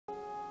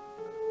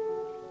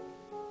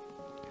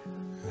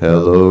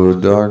Hello,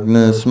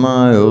 darkness,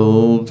 my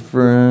old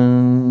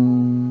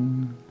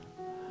friend.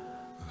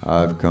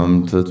 I've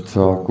come to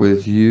talk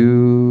with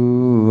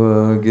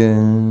you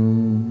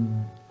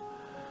again,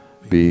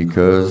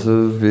 because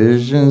a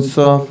vision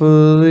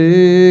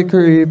softly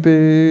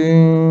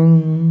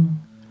creeping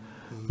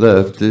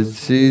left its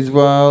seeds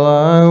while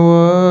I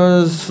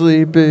was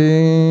sleeping.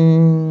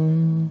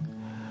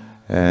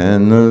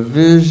 And the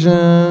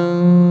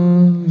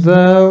vision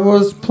that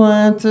was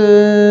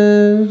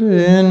planted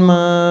in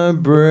my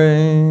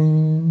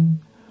brain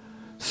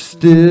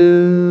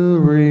still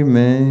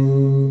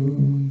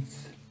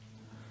remains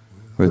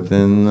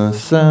within the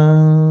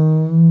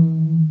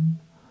sound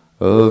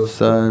of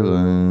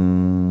silence.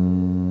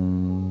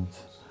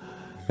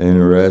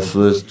 In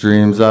restless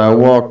dreams I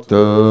walked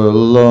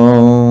alone,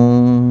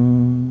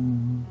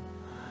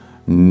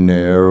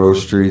 narrow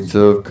streets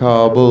of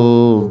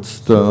cobbled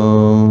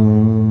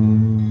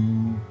stone,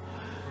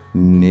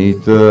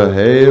 'neath the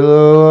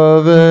halo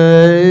of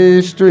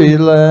a street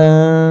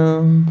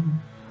lamp.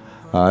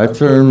 I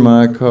turned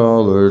my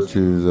collar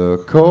to the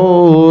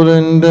cold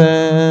and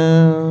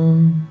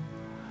damp,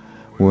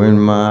 when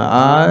my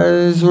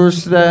eyes were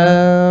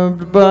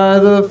stabbed by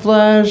the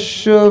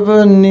flash of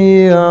a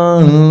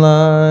neon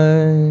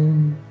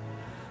light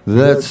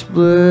that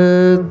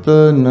split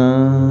the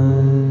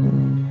night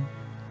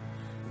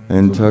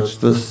and touched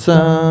the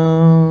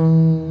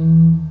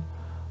sound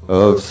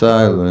of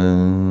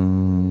silence.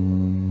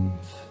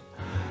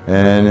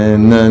 And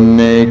in the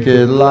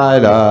naked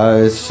light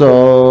I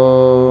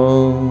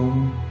saw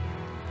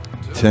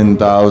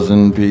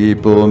 10,000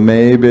 people,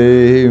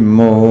 maybe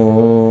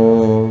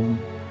more.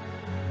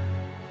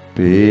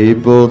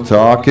 People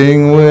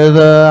talking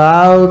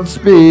without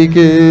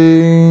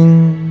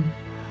speaking,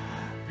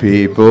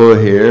 people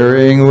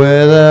hearing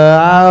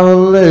without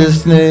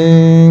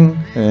listening,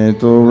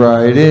 and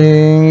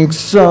writing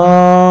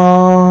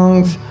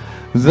songs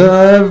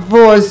that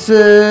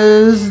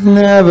voices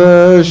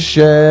never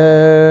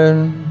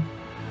shared,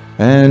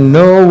 and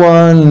no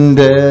one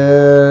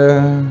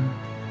dare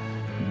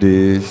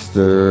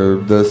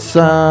disturb the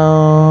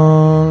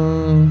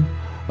sound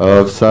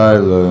of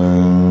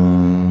silence.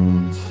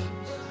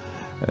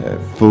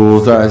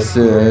 Fools, I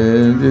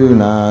said, do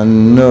not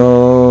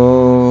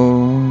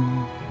know.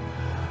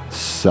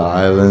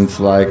 Silence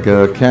like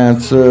a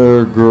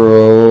cancer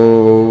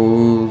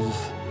grows.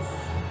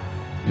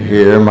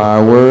 Hear my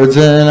words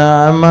and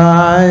I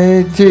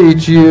might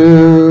teach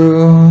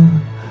you.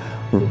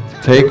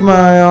 Take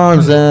my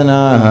arms and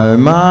I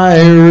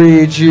might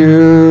reach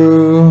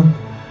you.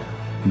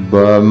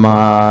 But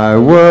my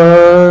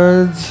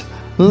words,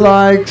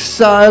 like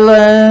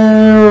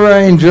silent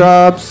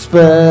raindrops,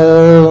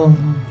 fell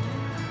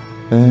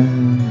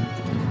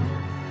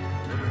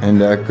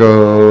and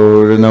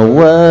echoed in the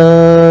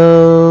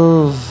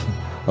wells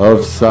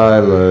of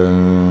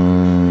silence.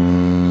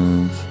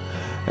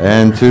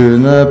 And to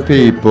the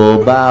people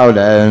bowed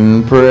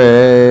and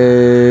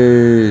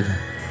prayed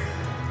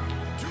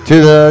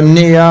to the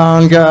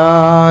neon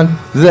god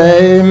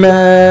they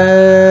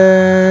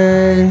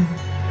made,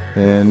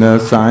 and a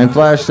sign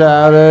flashed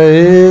out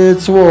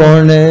its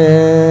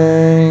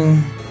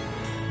warning,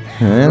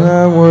 and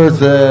the words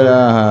that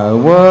I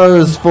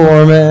was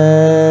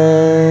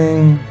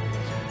forming.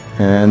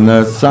 And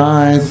the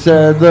sign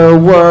said the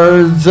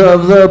words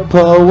of the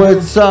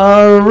poets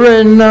are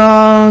written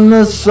on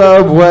the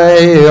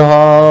subway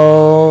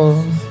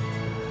halls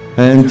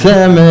and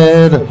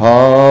timid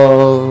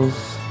halls,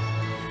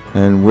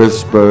 and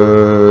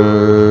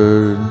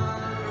whispered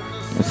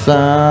a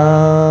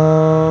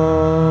sound